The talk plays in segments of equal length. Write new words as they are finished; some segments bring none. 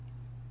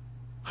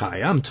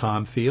Hi, I'm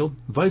Tom Field,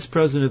 Vice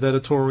President of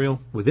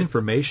Editorial with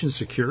Information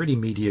Security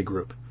Media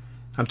Group.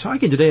 I'm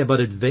talking today about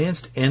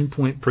advanced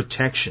endpoint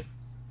protection.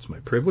 It's my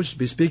privilege to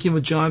be speaking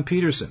with John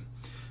Peterson.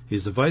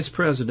 He's the Vice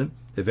President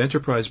of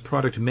Enterprise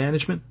Product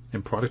Management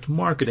and Product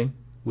Marketing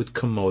with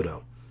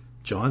Comodo.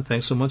 John,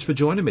 thanks so much for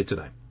joining me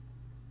today.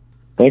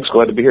 Thanks.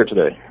 Glad to be here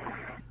today.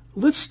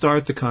 Let's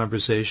start the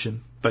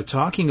conversation by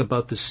talking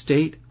about the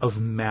state of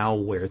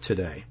malware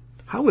today.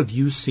 How have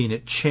you seen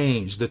it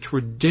change the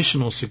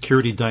traditional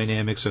security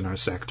dynamics in our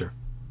sector?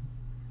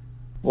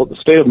 Well, the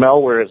state of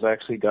malware has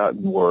actually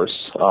gotten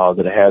worse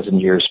than it has in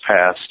years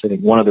past. I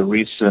think one of the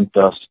recent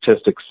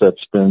statistics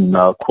that's been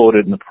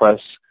quoted in the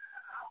press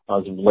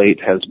as of late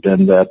has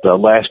been that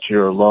last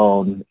year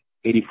alone,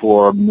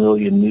 84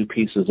 million new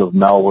pieces of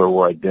malware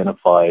were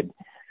identified,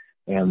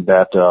 and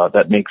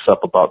that makes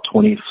up about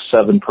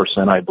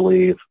 27%, I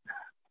believe,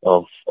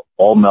 of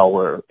all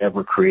malware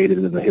ever created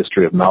in the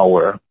history of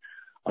malware.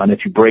 And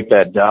if you break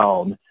that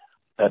down,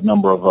 that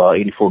number of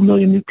 84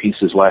 million new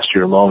pieces last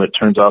year alone, it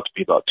turns out to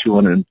be about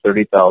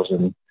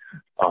 230,000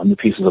 new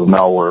pieces of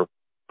malware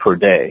per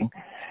day.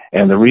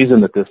 And the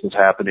reason that this is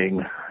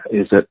happening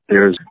is that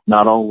there's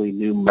not only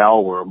new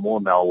malware, more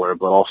malware,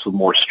 but also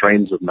more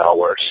strains of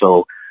malware.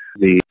 So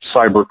the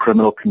cyber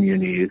criminal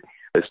community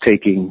is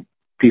taking a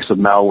piece of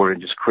malware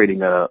and just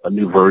creating a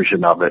new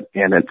version of it,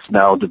 and it's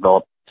now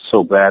developed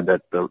so bad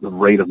that the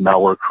rate of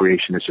malware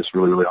creation is just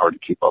really, really hard to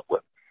keep up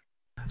with.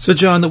 So,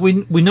 John,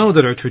 we know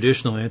that our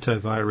traditional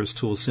antivirus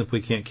tools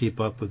simply can't keep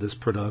up with this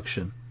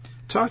production.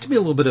 Talk to me a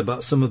little bit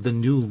about some of the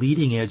new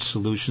leading-edge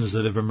solutions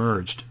that have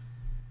emerged.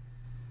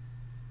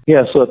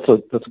 Yeah, so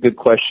that's a good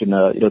question.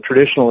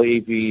 Traditional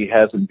AV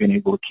hasn't been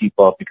able to keep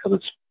up because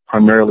it's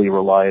primarily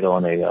relied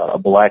on a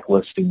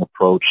blacklisting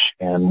approach.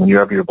 And when you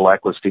have your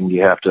blacklisting,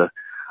 you have to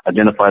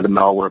identify the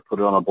malware, put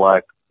it on a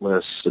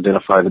blacklist,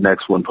 identify the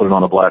next one, put it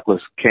on a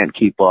blacklist. Can't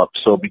keep up.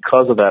 So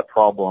because of that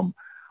problem,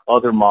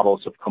 other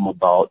models have come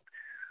about.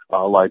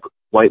 Like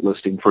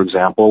whitelisting, for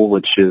example,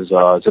 which is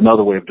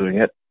another way of doing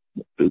it,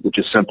 which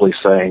is simply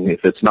saying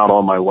if it's not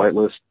on my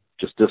whitelist,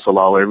 just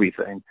disallow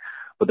everything.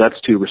 But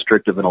that's too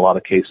restrictive in a lot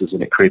of cases,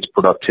 and it creates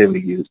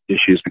productivity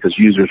issues because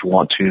users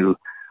want to,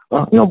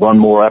 run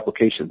more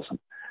applications.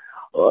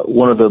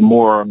 One of the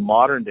more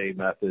modern-day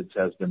methods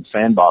has been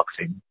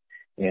sandboxing,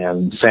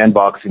 and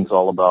sandboxing is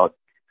all about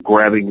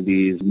grabbing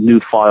these new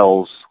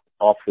files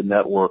off the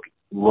network,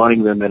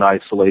 running them in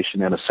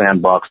isolation in a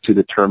sandbox to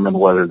determine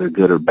whether they're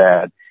good or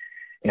bad.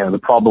 And the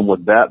problem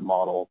with that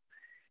model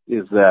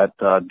is that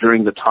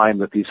during the time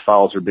that these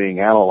files are being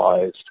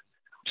analyzed,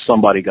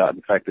 somebody got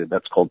infected.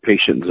 That's called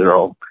patient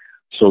zero.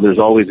 So there's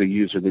always a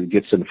user that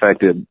gets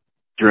infected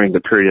during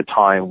the period of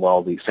time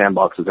while the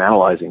sandbox is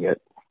analyzing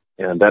it.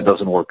 And that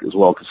doesn't work as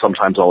well because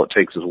sometimes all it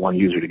takes is one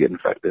user to get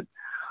infected.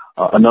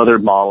 Another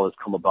model has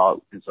come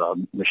about is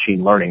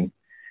machine learning.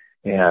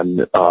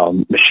 And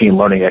machine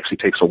learning actually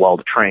takes a while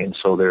to train.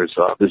 So there's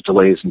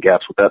delays and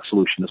gaps with that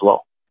solution as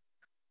well.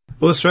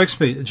 Well, it strikes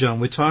me, John,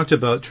 we talked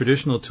about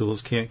traditional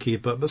tools can't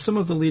keep up, but some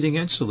of the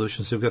leading-edge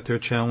solutions have got their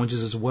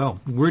challenges as well.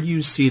 Where do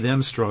you see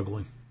them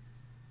struggling?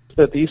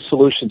 That these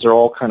solutions are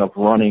all kind of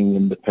running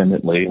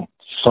independently.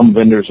 Some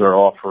vendors are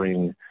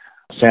offering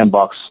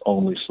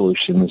sandbox-only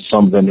solutions.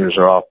 Some vendors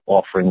are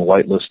offering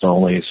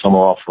whitelist-only. Some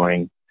are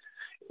offering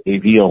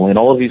AV-only. And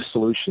all of these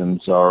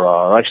solutions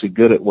are actually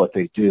good at what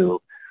they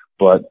do,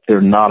 but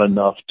they're not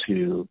enough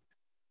to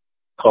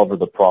cover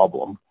the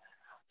problem.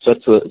 So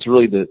it's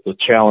really the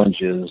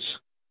challenge is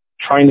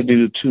trying to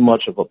do too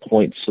much of a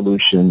point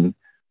solution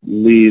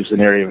leaves an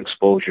area of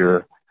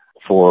exposure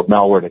for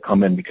malware to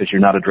come in because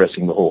you're not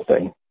addressing the whole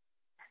thing.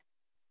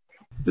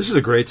 This is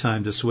a great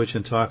time to switch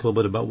and talk a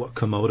little bit about what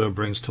Comodo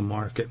brings to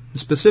market.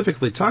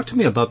 Specifically, talk to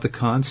me about the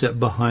concept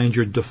behind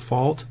your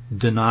default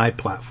deny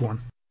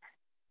platform.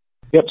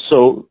 Yep,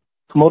 so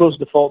Comodo's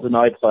default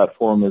deny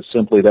platform is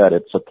simply that.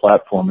 It's a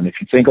platform, and if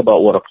you think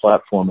about what a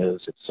platform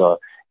is,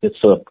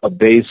 it's a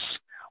base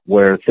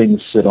where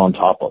things sit on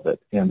top of it.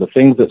 And the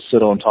things that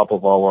sit on top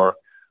of our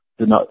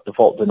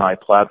default deny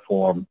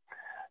platform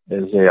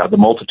is the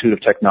multitude of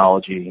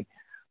technology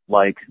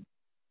like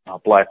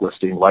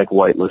blacklisting, like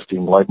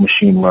whitelisting, like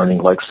machine learning,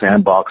 like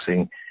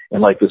sandboxing,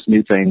 and like this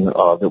new thing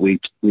that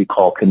we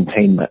call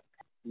containment.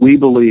 We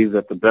believe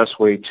that the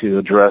best way to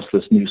address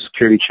this new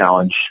security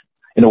challenge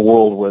in a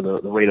world where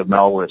the rate of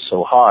malware is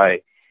so high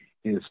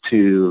is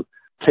to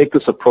take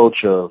this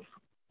approach of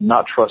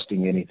not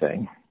trusting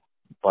anything,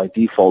 by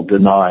default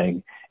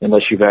denying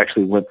unless you've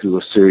actually went through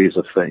a series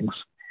of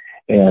things.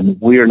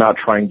 And we are not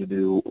trying to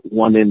do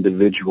one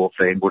individual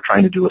thing. We're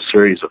trying to do a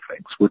series of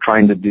things. We're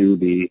trying to do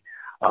the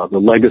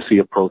legacy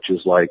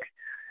approaches like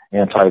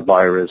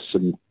antivirus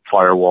and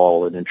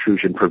firewall and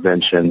intrusion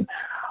prevention,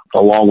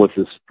 along with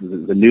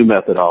the new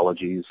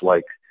methodologies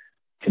like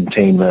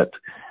containment.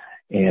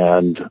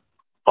 And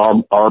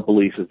our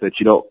belief is that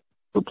you don't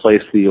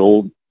replace the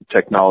old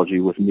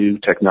technology with new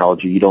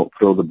technology. You don't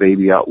throw the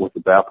baby out with the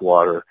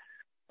bathwater.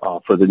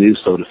 For the new,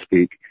 so to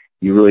speak.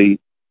 You really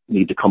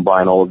need to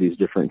combine all of these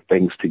different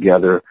things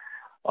together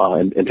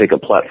and take a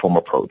platform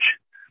approach.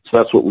 So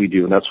that's what we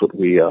do, and that's what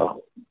we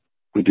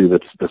do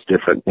that's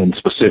different. And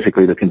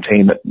specifically, the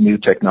containment new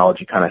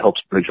technology kind of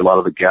helps bridge a lot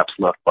of the gaps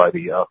left by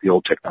the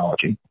old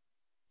technology.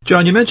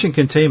 John, you mentioned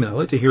containment. I'd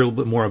like to hear a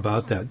little bit more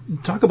about that.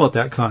 Talk about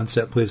that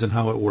concept, please, and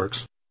how it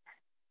works.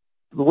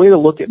 The way to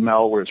look at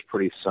malware is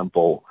pretty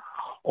simple.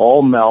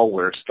 All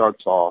malware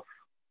starts off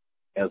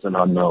as an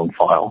unknown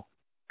file.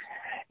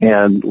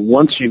 And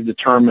once you've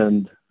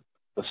determined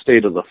the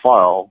state of the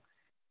file,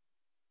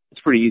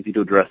 it's pretty easy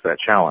to address that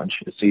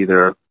challenge. It's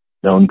either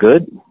known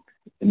good,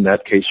 in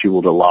that case you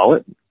would allow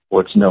it,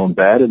 or it's known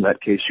bad, in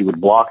that case you would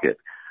block it.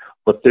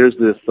 But there's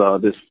this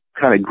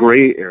kind of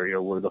gray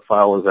area where the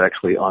file is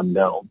actually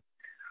unknown.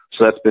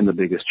 So that's been the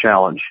biggest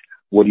challenge.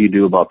 What do you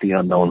do about the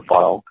unknown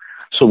file?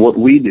 So what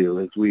we do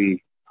is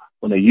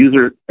when a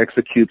user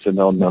executes an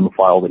unknown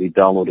file that he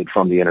downloaded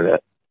from the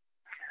internet,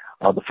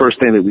 the first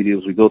thing that we do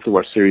is we go through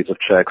our series of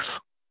checks,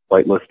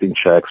 whitelisting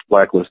checks,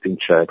 blacklisting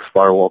checks,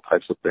 firewall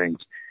types of things.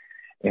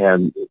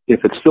 And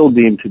if it's still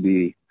deemed to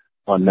be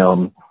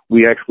unknown,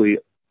 we actually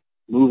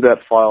move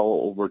that file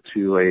over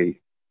to a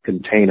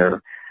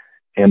container,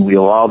 and we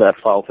allow that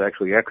file to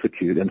actually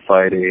execute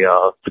inside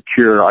a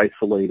secure,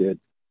 isolated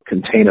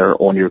container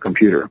on your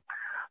computer.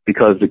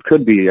 Because it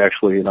could be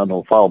actually an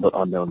unknown file, but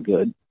unknown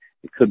good.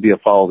 It could be a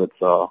file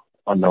that's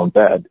unknown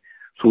bad.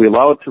 So we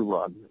allow it to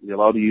run. We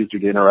allow the user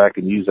to interact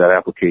and use that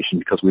application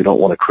because we don't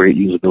want to create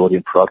usability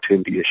and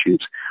productivity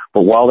issues.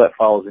 But while that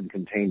file is in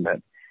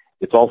containment,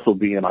 it's also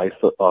being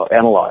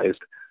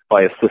analyzed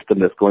by a system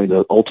that's going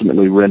to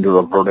ultimately render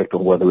a verdict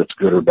on whether it's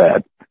good or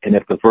bad. And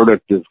if the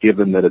verdict is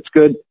given that it's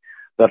good,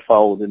 that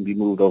file will then be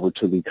moved over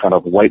to the kind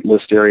of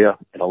whitelist area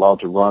and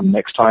allowed to run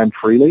next time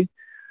freely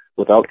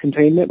without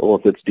containment. Or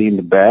if it's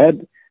deemed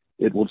bad,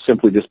 it will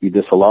simply just be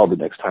disallowed the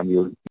next time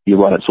you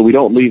run it. So we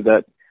don't leave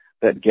that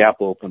gap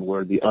open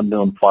where the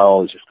unknown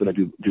file is just going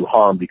to do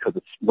harm because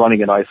it's running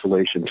in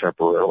isolation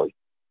temporarily.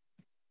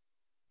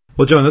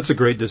 Well, John, that's a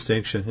great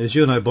distinction. As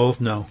you and I both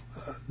know,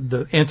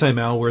 the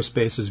anti-malware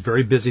space is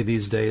very busy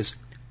these days.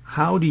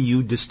 How do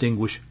you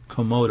distinguish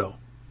Comodo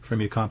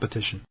from your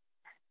competition?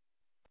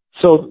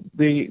 So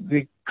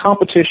the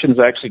competition is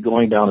actually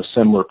going down a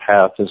similar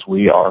path as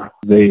we are.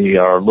 They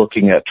are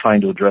looking at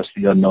trying to address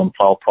the unknown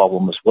file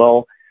problem as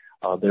well.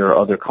 There are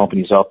other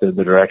companies out there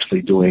that are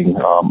actually doing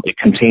a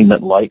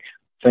containment-like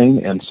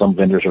thing, and some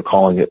vendors are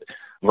calling it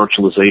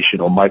virtualization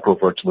or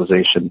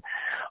micro-virtualization.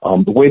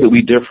 The way that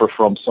we differ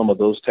from some of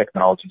those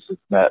technologies is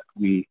that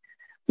we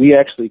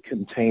actually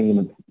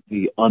contain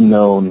the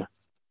unknown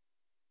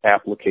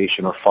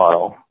application or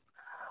file,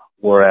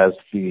 whereas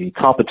the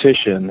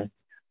competition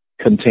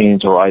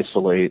contains or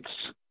isolates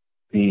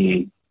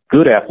the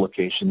good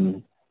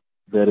application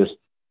that is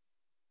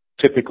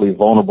typically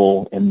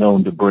vulnerable and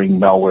known to bring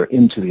malware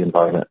into the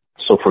environment.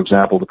 So, for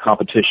example, the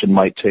competition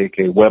might take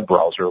a web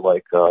browser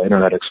like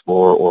Internet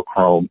Explorer or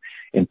Chrome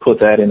and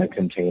put that in a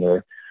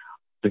container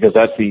because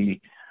that's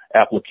the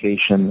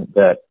application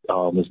that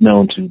is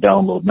known to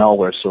download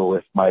malware. So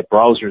if my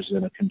browser's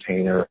in a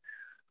container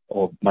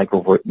or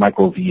micro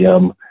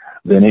VM,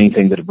 then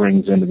anything that it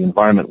brings into the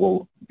environment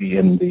will be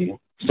in the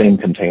same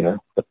container.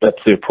 But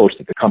that's the approach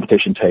that the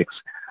competition takes.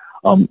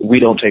 We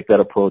don't take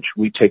that approach.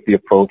 We take the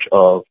approach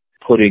of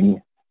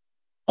putting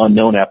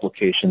unknown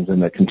applications in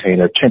the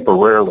container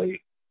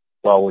temporarily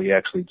while we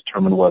actually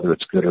determine whether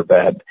it's good or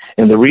bad.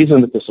 And the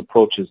reason that this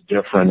approach is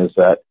different is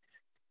that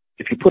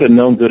if you put a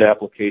known good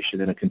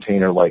application in a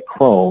container like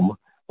Chrome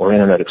or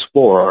Internet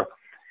Explorer,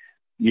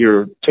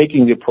 you're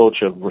taking the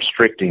approach of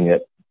restricting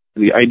it.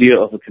 The idea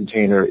of a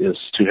container is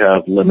to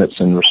have limits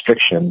and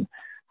restriction.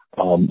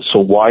 So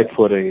why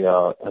put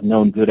a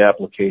known good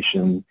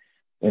application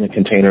in a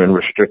container and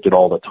restrict it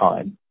all the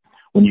time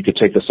when you could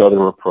take this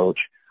other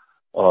approach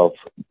of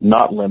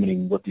not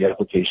limiting what the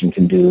application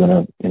can do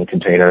in a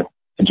container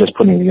and just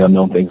putting the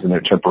unknown things in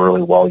there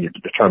temporarily while you're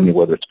determining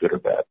whether it's good or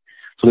bad.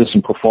 So there's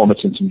some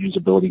performance and some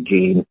usability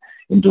gain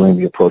in doing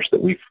the approach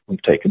that we've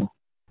taken.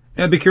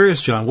 I'd be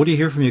curious, John, what do you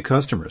hear from your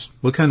customers?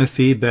 What kind of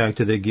feedback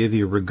do they give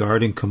you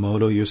regarding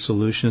Comodo, your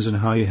solutions, and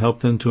how you help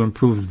them to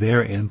improve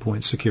their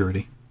endpoint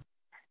security?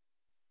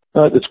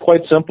 It's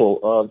quite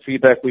simple. The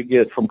feedback we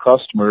get from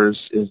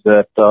customers is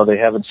that they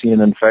haven't seen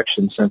an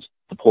infection since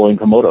deploying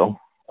Comodo.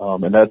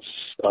 And that's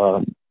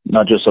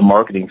not just a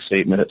marketing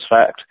statement, it's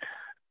fact.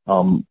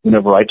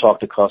 Whenever I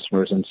talk to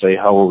customers and say,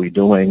 how are we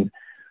doing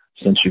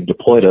since you've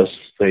deployed us,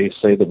 they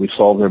say that we've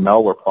solved their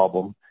malware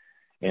problem.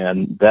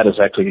 And that has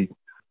actually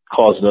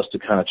caused us to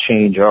kind of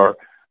change our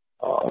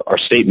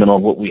statement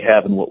on what we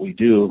have and what we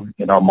do.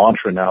 And our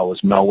mantra now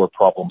is malware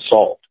problem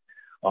solved,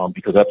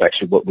 because that's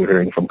actually what we're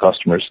hearing from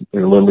customers.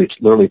 They're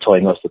literally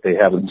telling us that they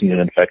haven't seen an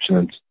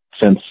infection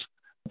since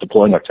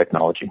deploying our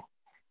technology.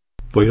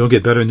 Well, you don't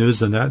get better news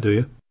than that, do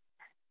you?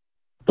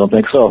 Don't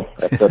think so.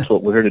 That's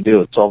what we're here to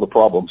do. It's solve the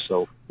problem.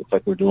 So looks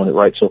like we're doing it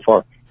right so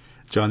far.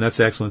 John, that's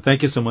excellent.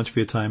 Thank you so much for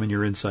your time and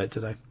your insight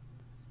today.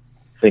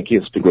 Thank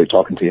you. It's been great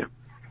talking to you.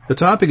 The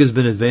topic has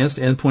been advanced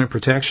endpoint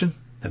protection.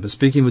 I've been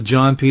speaking with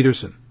John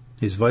Peterson.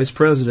 He's Vice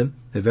President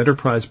of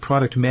Enterprise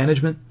Product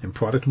Management and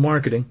Product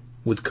Marketing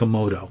with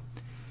Comodo.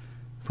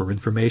 For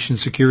Information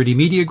Security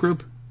Media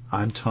Group,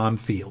 I'm Tom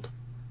Field.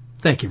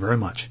 Thank you very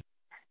much.